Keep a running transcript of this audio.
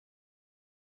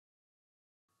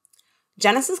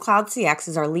Genesys Cloud CX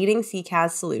is our leading CCaaS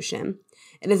solution.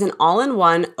 It is an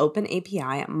all-in-one open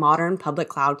API modern public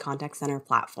cloud contact center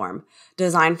platform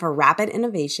designed for rapid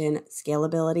innovation,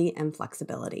 scalability, and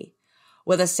flexibility.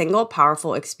 With a single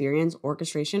powerful experience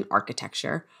orchestration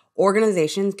architecture,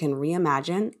 organizations can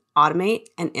reimagine, automate,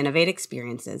 and innovate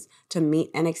experiences to meet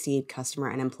and exceed customer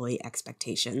and employee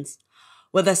expectations.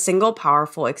 With a single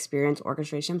powerful experience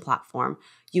orchestration platform,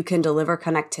 you can deliver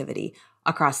connectivity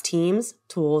across teams,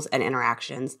 tools, and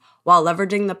interactions while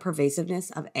leveraging the pervasiveness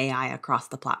of AI across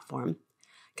the platform,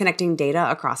 connecting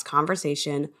data across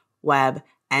conversation, web,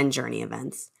 and journey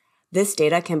events. This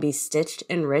data can be stitched,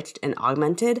 enriched, and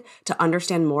augmented to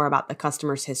understand more about the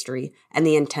customer's history and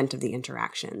the intent of the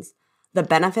interactions. The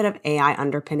benefit of AI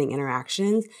underpinning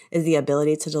interactions is the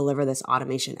ability to deliver this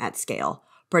automation at scale,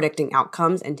 predicting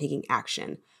outcomes and taking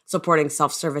action, supporting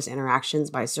self-service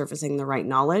interactions by surfacing the right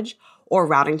knowledge, or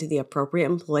routing to the appropriate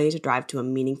employee to drive to a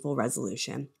meaningful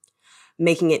resolution.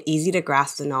 Making it easy to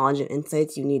grasp the knowledge and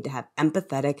insights you need to have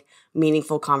empathetic,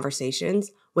 meaningful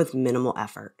conversations with minimal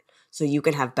effort, so you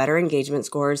can have better engagement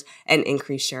scores and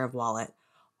increased share of wallet,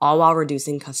 all while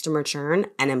reducing customer churn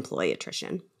and employee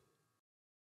attrition.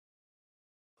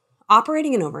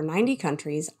 Operating in over 90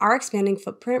 countries, our expanding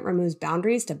footprint removes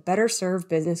boundaries to better serve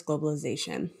business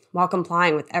globalization, while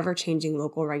complying with ever-changing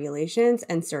local regulations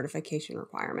and certification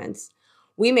requirements.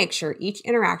 We make sure each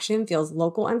interaction feels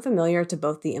local and familiar to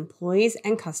both the employees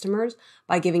and customers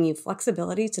by giving you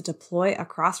flexibility to deploy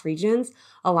across regions,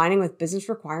 aligning with business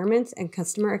requirements and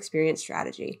customer experience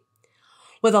strategy.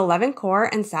 With 11 core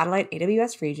and satellite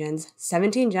AWS regions,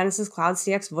 17 Genesys Cloud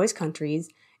CX voice countries,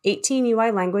 18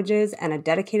 UI languages, and a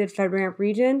dedicated FedRAMP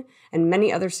region, and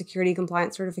many other security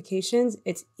compliance certifications,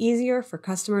 it's easier for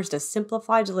customers to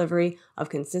simplify delivery of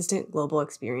consistent global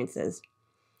experiences.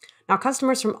 Now,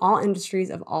 customers from all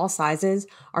industries of all sizes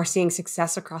are seeing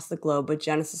success across the globe with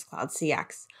Genesys Cloud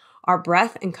CX. Our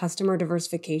breadth and customer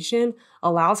diversification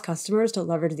allows customers to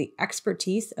leverage the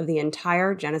expertise of the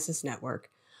entire Genesys network,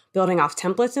 building off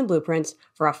templates and blueprints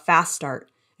for a fast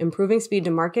start, improving speed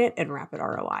to market and rapid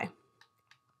ROI.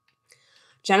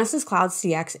 Genesys Cloud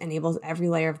CX enables every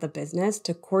layer of the business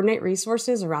to coordinate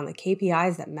resources around the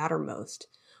KPIs that matter most.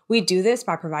 We do this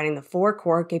by providing the 4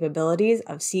 core capabilities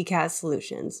of CCaaS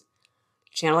solutions: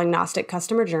 channel-agnostic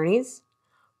customer journeys,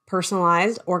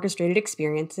 personalized orchestrated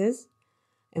experiences,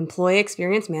 employee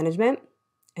experience management,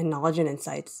 and knowledge and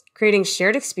insights, creating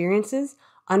shared experiences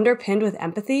underpinned with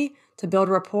empathy to build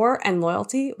rapport and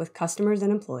loyalty with customers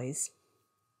and employees.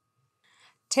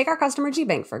 Take our customer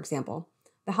GBank, for example.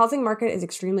 The housing market is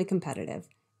extremely competitive.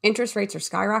 Interest rates are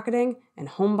skyrocketing, and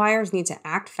home buyers need to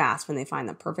act fast when they find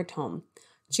the perfect home.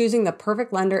 Choosing the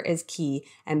perfect lender is key,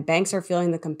 and banks are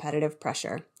feeling the competitive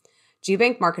pressure.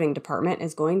 GBank marketing department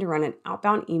is going to run an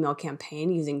outbound email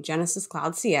campaign using Genesys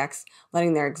Cloud CX,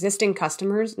 letting their existing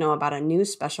customers know about a new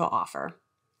special offer.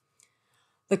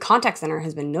 The contact center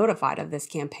has been notified of this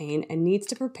campaign and needs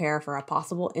to prepare for a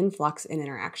possible influx in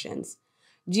interactions.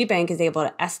 GBank is able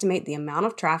to estimate the amount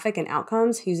of traffic and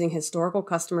outcomes using historical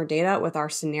customer data with our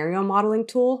scenario modeling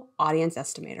tool, Audience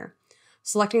Estimator.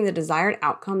 Selecting the desired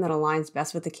outcome that aligns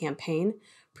best with the campaign,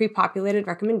 pre-populated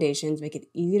recommendations make it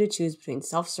easy to choose between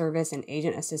self-service and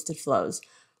agent-assisted flows,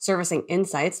 servicing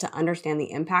insights to understand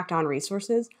the impact on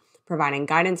resources, providing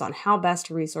guidance on how best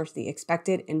to resource the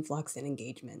expected influx in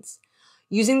engagements.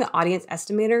 Using the Audience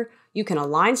Estimator, you can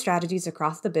align strategies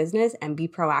across the business and be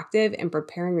proactive in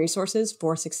preparing resources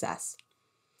for success.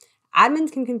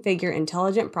 Admins can configure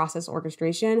intelligent process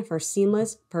orchestration for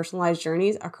seamless, personalized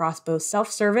journeys across both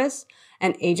self-service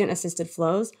and agent-assisted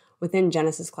flows within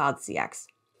Genesys Cloud CX.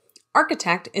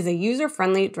 Architect is a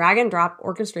user-friendly drag-and-drop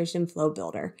orchestration flow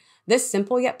builder. This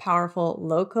simple yet powerful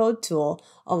low-code tool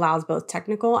allows both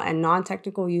technical and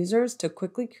non-technical users to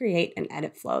quickly create and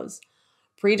edit flows.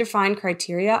 Predefined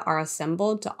criteria are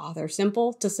assembled to author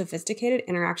simple to sophisticated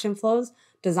interaction flows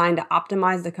designed to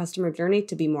optimize the customer journey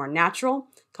to be more natural,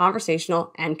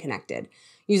 conversational, and connected,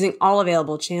 using all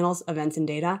available channels, events, and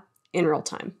data in real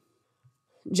time.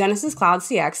 Genesys Cloud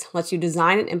CX lets you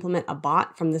design and implement a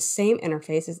bot from the same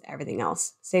interface as everything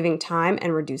else, saving time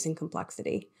and reducing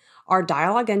complexity. Our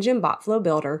Dialogue Engine Bot Flow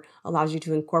Builder allows you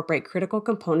to incorporate critical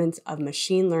components of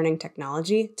machine learning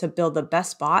technology to build the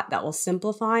best bot that will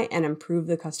simplify and improve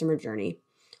the customer journey.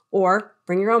 Or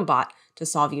bring your own bot to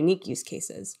solve unique use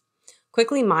cases.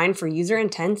 Quickly mine for user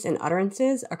intents and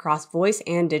utterances across voice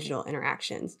and digital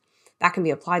interactions. That can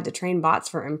be applied to train bots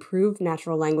for improved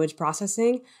natural language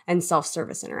processing and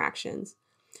self-service interactions.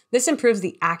 This improves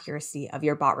the accuracy of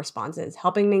your bot responses,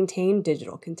 helping maintain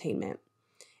digital containment.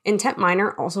 Intent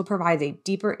Miner also provides a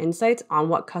deeper insights on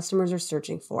what customers are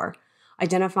searching for,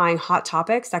 identifying hot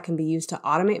topics that can be used to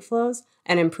automate flows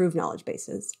and improve knowledge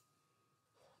bases.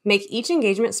 Make each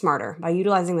engagement smarter by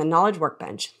utilizing the Knowledge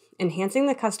Workbench, enhancing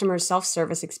the customer's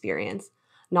self-service experience.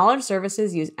 Knowledge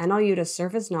services use NLU to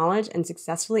surface knowledge and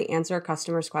successfully answer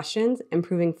customers' questions,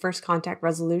 improving first contact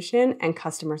resolution and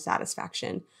customer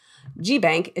satisfaction.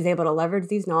 GBank is able to leverage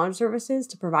these knowledge services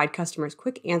to provide customers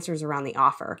quick answers around the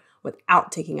offer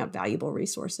without taking up valuable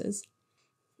resources.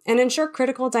 And ensure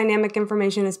critical dynamic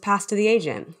information is passed to the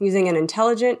agent using an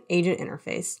intelligent agent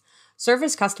interface.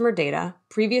 Surface customer data,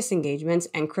 previous engagements,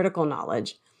 and critical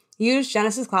knowledge. Use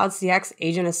Genesys Cloud CX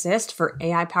Agent Assist for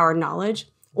AI-powered knowledge,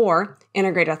 or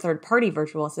integrate a third-party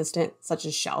virtual assistant such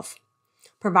as Shelf,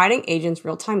 providing agents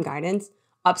real-time guidance,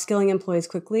 upskilling employees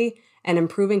quickly, and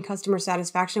improving customer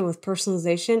satisfaction with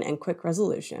personalization and quick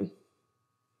resolution.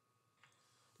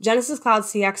 Genesys Cloud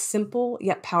CX simple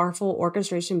yet powerful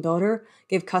orchestration builder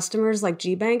gave customers like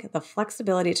GBank the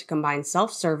flexibility to combine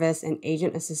self-service and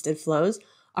agent-assisted flows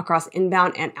across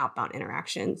inbound and outbound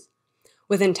interactions,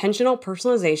 with intentional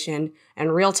personalization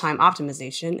and real-time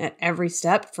optimization at every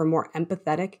step for more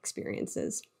empathetic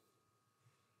experiences.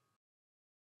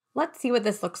 Let's see what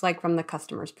this looks like from the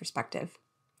customer's perspective.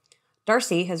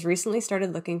 Darcy has recently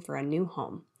started looking for a new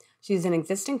home. She's an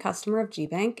existing customer of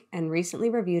GBank and recently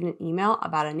reviewed an email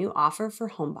about a new offer for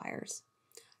home buyers.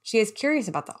 She is curious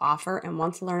about the offer and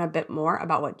wants to learn a bit more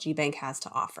about what GBank has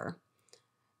to offer.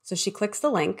 So she clicks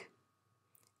the link,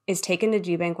 is taken to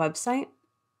GBank website,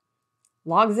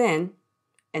 logs in,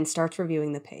 and starts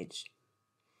reviewing the page.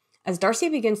 As Darcy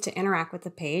begins to interact with the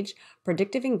page,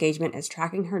 predictive engagement is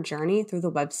tracking her journey through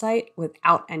the website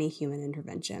without any human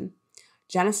intervention.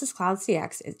 Genesys Cloud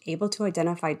CX is able to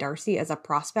identify Darcy as a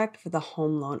prospect for the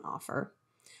home loan offer.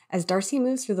 As Darcy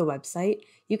moves through the website,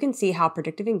 you can see how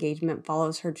predictive engagement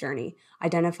follows her journey,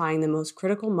 identifying the most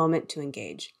critical moment to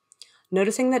engage.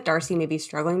 Noticing that Darcy may be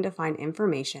struggling to find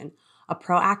information, a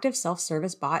proactive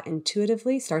self-service bot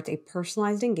intuitively starts a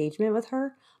personalized engagement with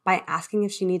her by asking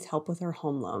if she needs help with her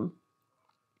home loan.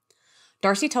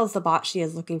 Darcy tells the bot she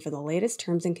is looking for the latest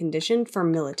terms and conditions for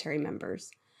military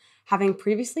members. Having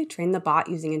previously trained the bot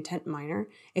using Intent Miner,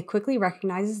 it quickly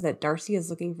recognizes that Darcy is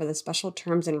looking for the special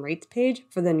terms and rates page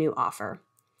for the new offer.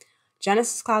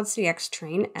 Genesys Cloud CX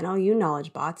trained NLU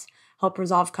knowledge bots help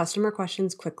resolve customer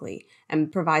questions quickly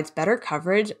and provides better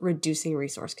coverage, reducing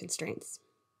resource constraints.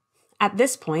 At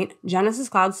this point, Genesys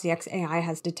Cloud CX AI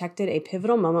has detected a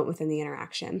pivotal moment within the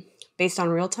interaction. Based on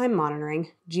real-time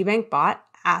monitoring, GBank bot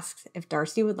asks if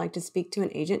Darcy would like to speak to an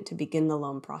agent to begin the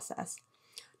loan process.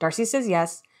 Darcy says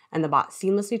yes, and the bot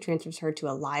seamlessly transfers her to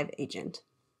a live agent.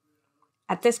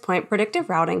 At this point, predictive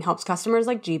routing helps customers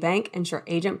like GBank ensure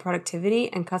agent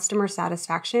productivity and customer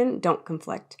satisfaction don't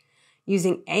conflict,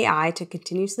 using AI to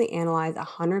continuously analyze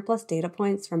 100+ data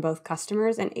points from both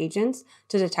customers and agents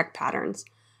to detect patterns,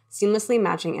 seamlessly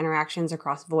matching interactions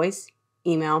across voice,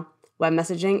 email, web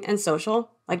messaging, and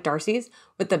social, like Darcy's,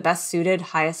 with the best suited,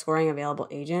 highest scoring available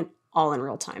agent, all in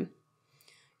real time.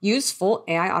 Use full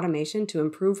AI automation to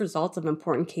improve results of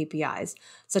important KPIs,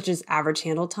 such as average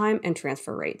handle time and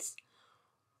transfer rates.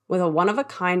 With a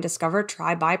one-of-a-kind Discover,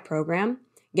 Try, Buy program,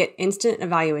 get instant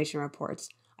evaluation reports,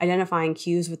 identifying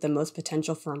cues with the most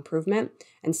potential for improvement,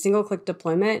 and single-click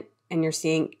deployment, and you're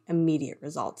seeing immediate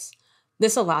results.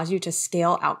 This allows you to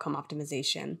scale outcome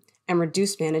optimization and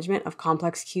reduce management of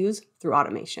complex queues through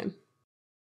automation.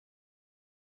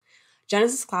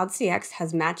 Genesys Cloud CX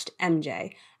has matched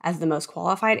MJ as the most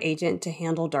qualified agent to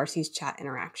handle Darcy's chat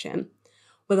interaction.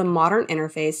 With a modern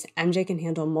interface, MJ can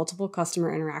handle multiple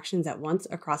customer interactions at once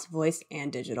across voice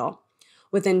and digital.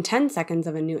 Within 10 seconds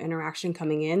of a new interaction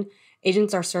coming in,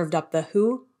 agents are served up the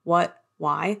who, what,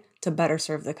 why to better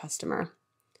serve the customer.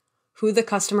 Who the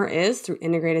customer is through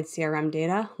integrated CRM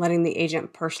data, letting the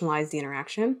agent personalize the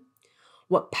interaction.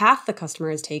 What path the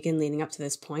customer has taken leading up to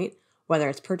this point, whether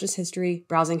it's purchase history,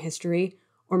 browsing history,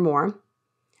 or more,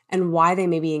 and why they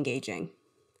may be engaging.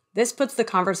 This puts the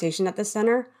conversation at the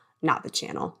center, not the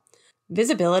channel.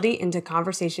 Visibility into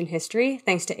conversation history,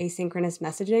 thanks to asynchronous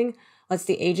messaging, lets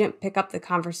the agent pick up the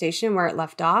conversation where it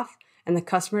left off, and the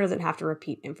customer doesn't have to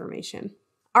repeat information.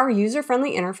 Our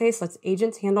user-friendly interface lets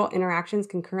agents handle interactions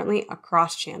concurrently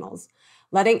across channels,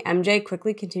 letting MJ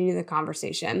quickly continue the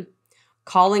conversation,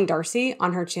 calling Darcy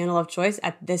on her channel of choice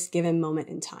at this given moment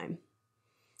in time.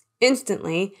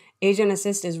 Instantly, Agent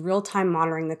Assist is real-time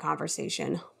monitoring the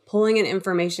conversation, pulling in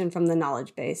information from the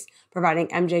knowledge base, providing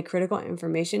MJ critical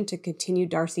information to continue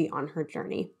Darcy on her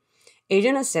journey.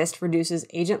 Agent Assist reduces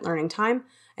agent learning time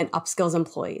and upskills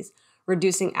employees,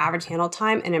 reducing average handle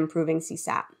time and improving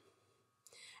CSAT.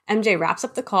 MJ wraps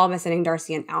up the call by sending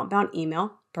Darcy an outbound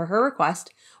email, per her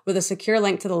request with a secure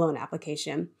link to the loan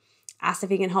application, asks if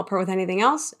he can help her with anything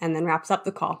else, and then wraps up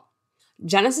the call.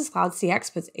 Genesys Cloud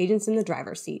CX puts agents in the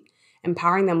driver's seat,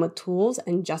 empowering them with tools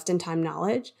and just-in-time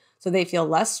knowledge so they feel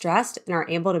less stressed and are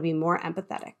able to be more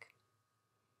empathetic.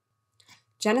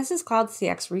 Genesys Cloud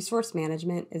CX resource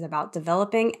management is about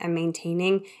developing and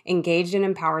maintaining engaged and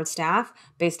empowered staff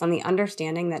based on the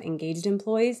understanding that engaged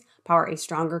employees power a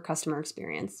stronger customer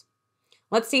experience.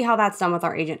 Let's see how that's done with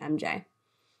our agent MJ.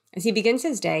 As he begins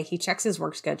his day, he checks his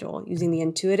work schedule using the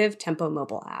intuitive Tempo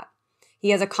mobile app.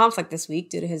 He has a conflict this week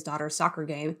due to his daughter's soccer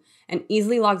game and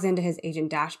easily logs into his agent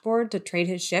dashboard to trade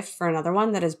his shift for another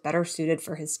one that is better suited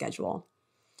for his schedule.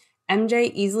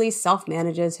 MJ easily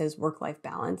self-manages his work-life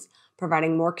balance,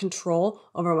 providing more control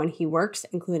over when he works,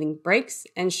 including breaks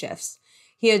and shifts.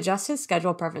 He adjusts his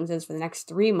schedule preferences for the next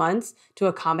 3 months to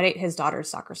accommodate his daughter's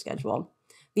soccer schedule.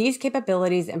 These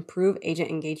capabilities improve agent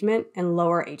engagement and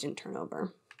lower agent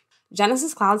turnover.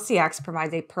 Genesys Cloud CX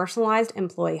provides a personalized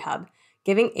employee hub,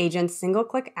 giving agents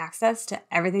single-click access to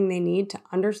everything they need to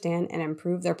understand and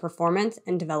improve their performance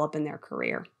and develop in their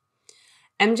career.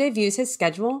 MJ views his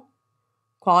schedule,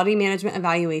 quality management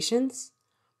evaluations,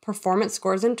 performance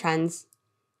scores and trends,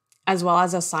 as well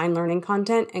as assigned learning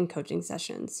content and coaching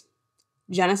sessions.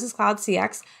 Genesys Cloud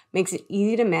CX makes it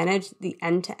easy to manage the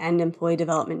end-to-end employee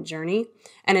development journey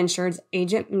and ensures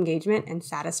agent engagement and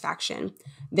satisfaction,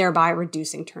 thereby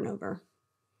reducing turnover.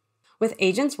 With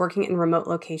agents working in remote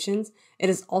locations, it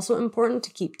is also important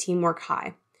to keep teamwork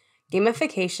high.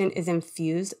 Gamification is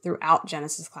infused throughout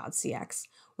Genesys Cloud CX,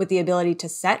 with the ability to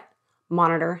set,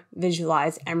 monitor,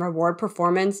 visualize, and reward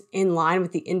performance in line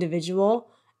with the individual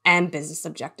and business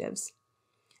objectives.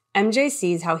 MJ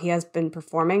sees how he has been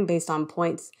performing based on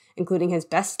points, including his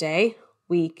best day,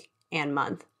 week, and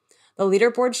month. The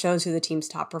leaderboard shows who the team's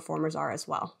top performers are as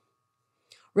well.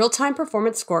 Real-time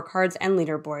performance scorecards and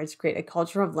leaderboards create a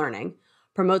culture of learning,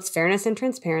 promotes fairness and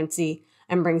transparency,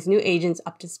 and brings new agents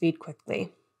up to speed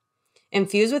quickly.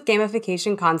 Infused with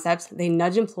gamification concepts, they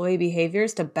nudge employee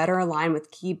behaviors to better align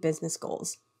with key business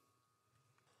goals.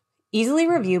 Easily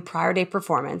review prior day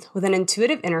performance. With an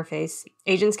intuitive interface,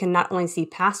 agents can not only see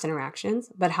past interactions,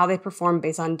 but how they perform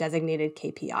based on designated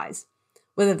KPIs.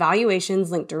 With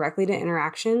evaluations linked directly to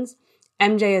interactions,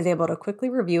 MJ is able to quickly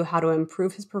review how to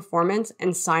improve his performance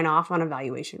and sign off on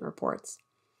evaluation reports.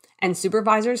 And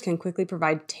supervisors can quickly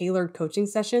provide tailored coaching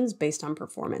sessions based on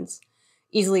performance.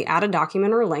 Easily add a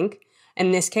document or link.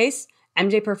 In this case,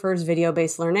 MJ prefers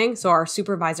video-based learning, so our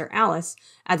supervisor, Alice,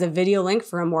 adds a video link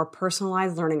for a more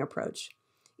personalized learning approach.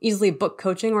 Easily book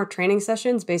coaching or training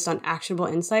sessions based on actionable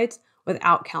insights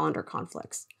without calendar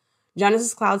conflicts.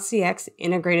 Genesys Cloud CX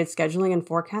integrated scheduling and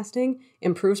forecasting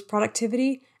improves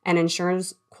productivity and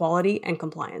ensures quality and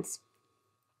compliance.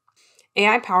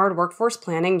 AI-powered workforce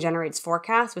planning generates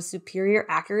forecasts with superior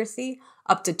accuracy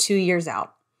up to 2 years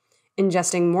out.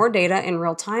 Ingesting more data in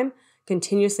real time,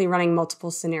 continuously running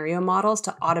multiple scenario models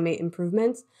to automate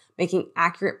improvements, making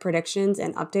accurate predictions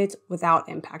and updates without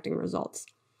impacting results.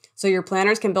 So your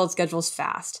planners can build schedules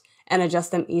fast and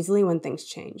adjust them easily when things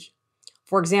change.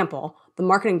 For example, the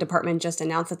marketing department just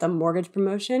announced that the mortgage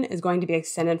promotion is going to be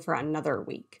extended for another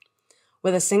week.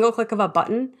 With a single click of a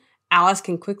button, Alice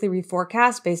can quickly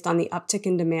reforecast based on the uptick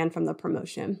in demand from the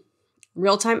promotion.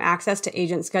 Real-time access to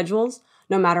agent schedules,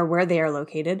 no matter where they are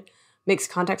located, makes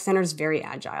contact centers very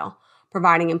agile,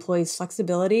 providing employees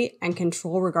flexibility and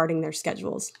control regarding their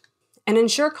schedules. And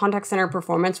ensure contact center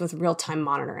performance with real-time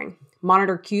monitoring.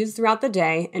 Monitor cues throughout the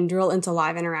day and drill into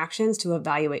live interactions to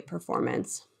evaluate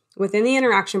performance. Within the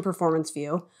interaction performance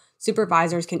view,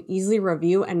 supervisors can easily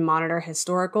review and monitor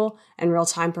historical and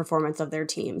real-time performance of their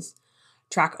teams,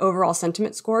 track overall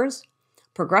sentiment scores,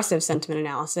 progressive sentiment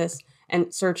analysis,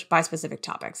 and search by specific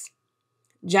topics.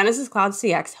 Genesys Cloud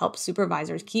CX helps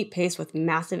supervisors keep pace with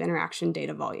massive interaction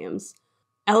data volumes.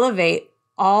 Elevate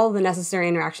all the necessary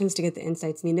interactions to get the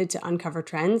insights needed to uncover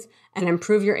trends and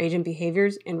improve your agent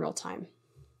behaviors in real time.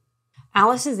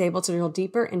 Alice is able to drill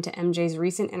deeper into MJ's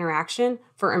recent interaction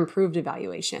for improved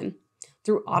evaluation.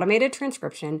 Through automated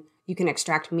transcription, you can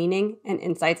extract meaning and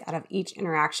insights out of each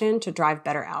interaction to drive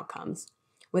better outcomes.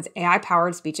 With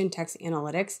AI-powered speech and text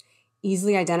analytics,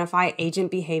 easily identify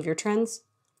agent behavior trends,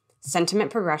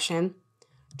 sentiment progression,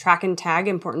 track and tag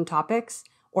important topics,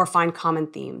 or find common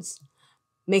themes,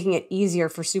 making it easier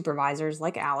for supervisors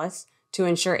like Alice to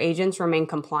ensure agents remain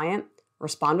compliant,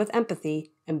 respond with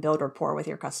empathy, and build rapport with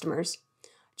your customers.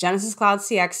 Genesys Cloud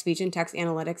CX speech and text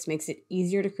analytics makes it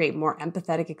easier to create more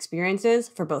empathetic experiences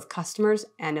for both customers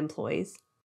and employees.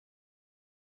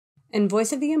 And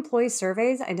Voice of the Employee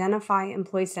surveys identify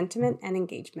employee sentiment and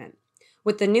engagement.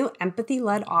 With the new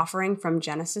empathy-led offering from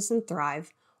Genesys and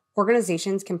Thrive,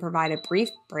 Organizations can provide a brief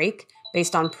break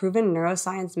based on proven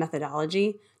neuroscience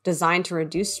methodology designed to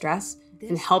reduce stress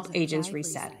and help agents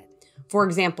reset. For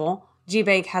example,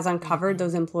 GBank has uncovered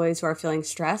those employees who are feeling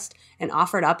stressed and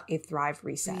offered up a Thrive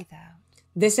Reset.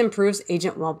 This improves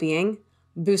agent well-being,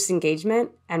 boosts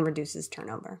engagement, and reduces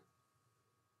turnover.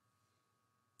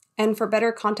 And for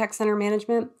better contact center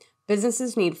management,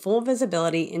 businesses need full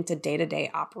visibility into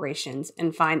day-to-day operations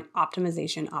and find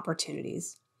optimization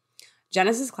opportunities.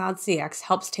 Genesys Cloud CX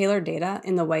helps tailor data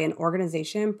in the way an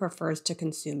organization prefers to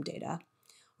consume data.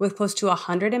 With close to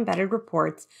 100 embedded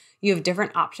reports, you have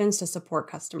different options to support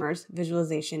customers'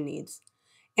 visualization needs.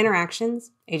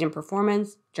 Interactions, agent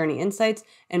performance, journey insights,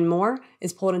 and more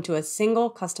is pulled into a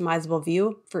single customizable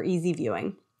view for easy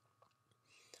viewing.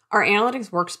 Our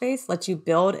analytics workspace lets you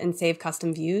build and save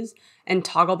custom views and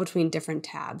toggle between different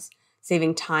tabs,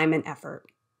 saving time and effort.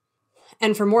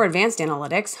 And for more advanced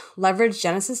analytics, leverage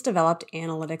Genesys-developed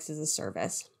Analytics as a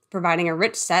Service, providing a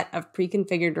rich set of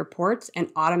pre-configured reports and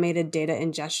automated data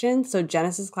ingestion so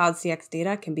Genesys Cloud CX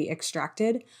data can be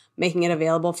extracted, making it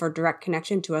available for direct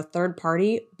connection to a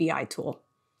third-party BI tool.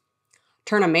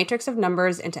 Turn a matrix of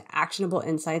numbers into actionable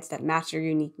insights that match your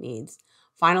unique needs,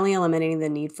 finally eliminating the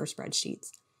need for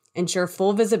spreadsheets. Ensure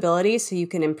full visibility so you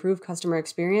can improve customer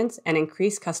experience and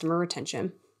increase customer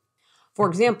retention. For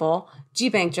example,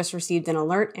 GBank just received an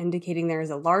alert indicating there is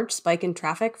a large spike in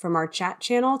traffic from our chat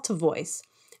channel to voice,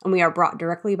 and we are brought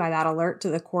directly by that alert to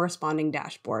the corresponding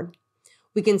dashboard.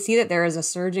 We can see that there is a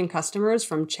surge in customers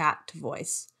from chat to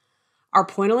voice. Our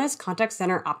pointillist contact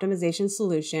center optimization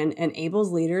solution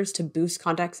enables leaders to boost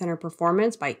contact center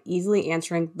performance by easily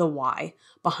answering the why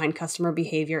behind customer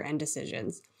behavior and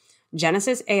decisions.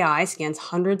 Genesys AI scans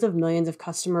hundreds of millions of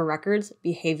customer records,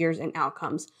 behaviors, and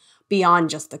outcomes beyond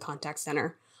just the contact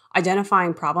center,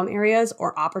 identifying problem areas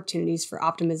or opportunities for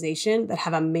optimization that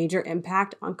have a major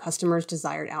impact on customers'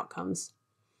 desired outcomes.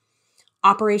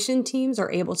 Operation teams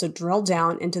are able to drill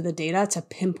down into the data to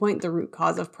pinpoint the root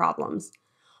cause of problems.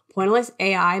 Pointillist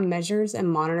AI measures and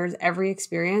monitors every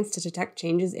experience to detect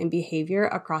changes in behavior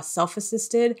across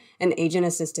self-assisted and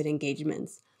agent-assisted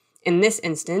engagements. In this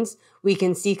instance, we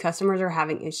can see customers are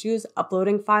having issues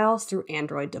uploading files through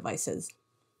Android devices.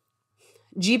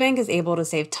 GBank is able to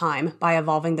save time by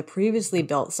evolving the previously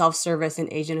built self-service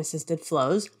and agent-assisted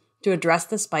flows to address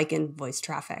the spike in voice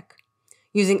traffic.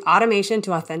 Using automation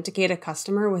to authenticate a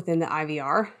customer within the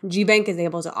IVR, GBank is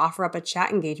able to offer up a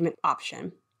chat engagement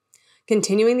option,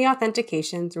 continuing the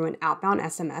authentication through an outbound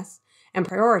SMS and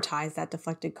prioritize that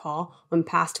deflected call when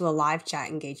passed to a live chat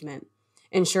engagement,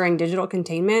 ensuring digital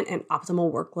containment and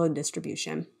optimal workload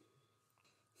distribution.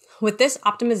 With this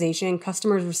optimization,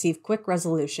 customers receive quick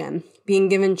resolution, being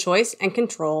given choice and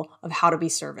control of how to be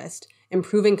serviced,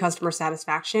 improving customer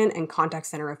satisfaction and contact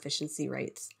center efficiency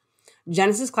rates.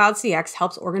 Genesys Cloud CX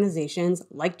helps organizations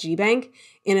like GBank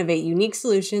innovate unique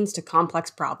solutions to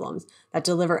complex problems that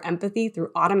deliver empathy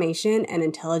through automation and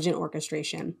intelligent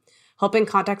orchestration, helping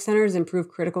contact centers improve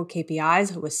critical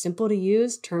KPIs with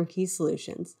simple-to-use turnkey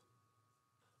solutions.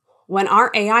 When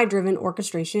our AI-driven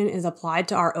orchestration is applied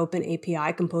to our open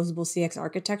API composable CX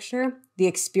architecture, the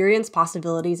experience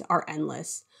possibilities are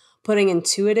endless, putting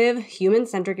intuitive,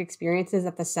 human-centric experiences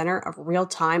at the center of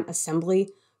real-time assembly,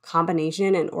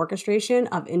 combination, and orchestration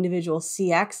of individual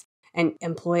CX and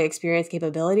employee experience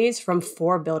capabilities from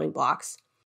 4 building blocks: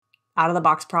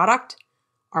 out-of-the-box product,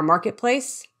 our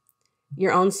marketplace,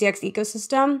 your own CX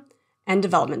ecosystem, and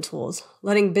development tools,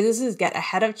 letting businesses get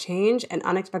ahead of change and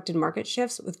unexpected market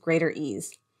shifts with greater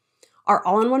ease. Our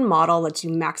all-in-one model lets you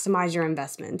maximize your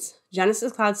investments.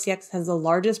 Genesys Cloud CX has the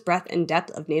largest breadth and depth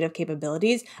of native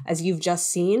capabilities, as you've just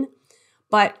seen,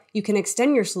 but you can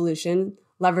extend your solution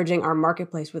leveraging our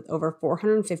marketplace with over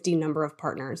 450 number of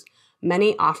partners,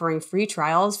 many offering free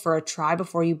trials for a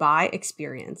try-before-you-buy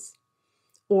experience.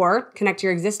 Or connect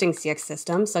your existing CX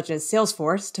systems, such as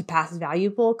Salesforce, to pass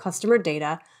valuable customer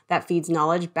data that feeds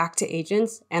knowledge back to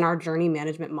agents and our journey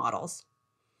management models.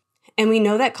 And we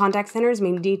know that contact centers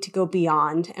may need to go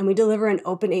beyond, and we deliver an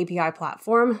open API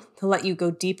platform to let you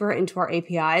go deeper into our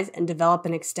APIs and develop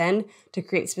and extend to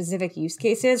create specific use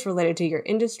cases related to your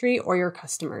industry or your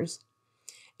customers.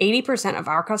 80% of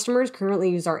our customers currently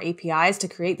use our APIs to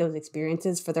create those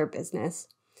experiences for their business.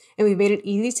 And we've made it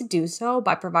easy to do so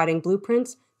by providing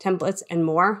blueprints, templates, and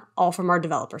more, all from our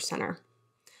developer center.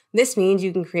 This means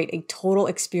you can create a total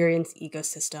experience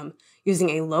ecosystem using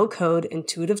a low-code,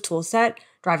 intuitive toolset,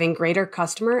 driving greater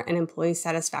customer and employee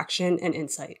satisfaction and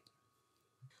insight.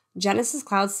 Genesys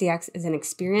Cloud CX is an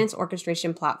experience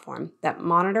orchestration platform that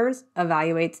monitors,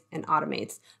 evaluates, and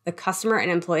automates the customer and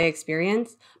employee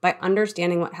experience by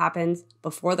understanding what happens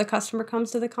before the customer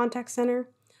comes to the contact center,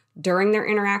 during their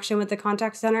interaction with the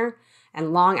contact center,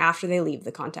 and long after they leave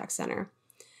the contact center.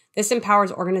 This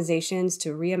empowers organizations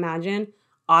to reimagine,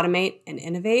 automate, and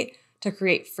innovate to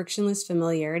create frictionless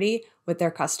familiarity with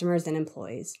their customers and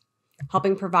employees,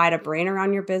 helping provide a brain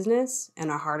around your business and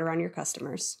a heart around your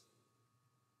customers.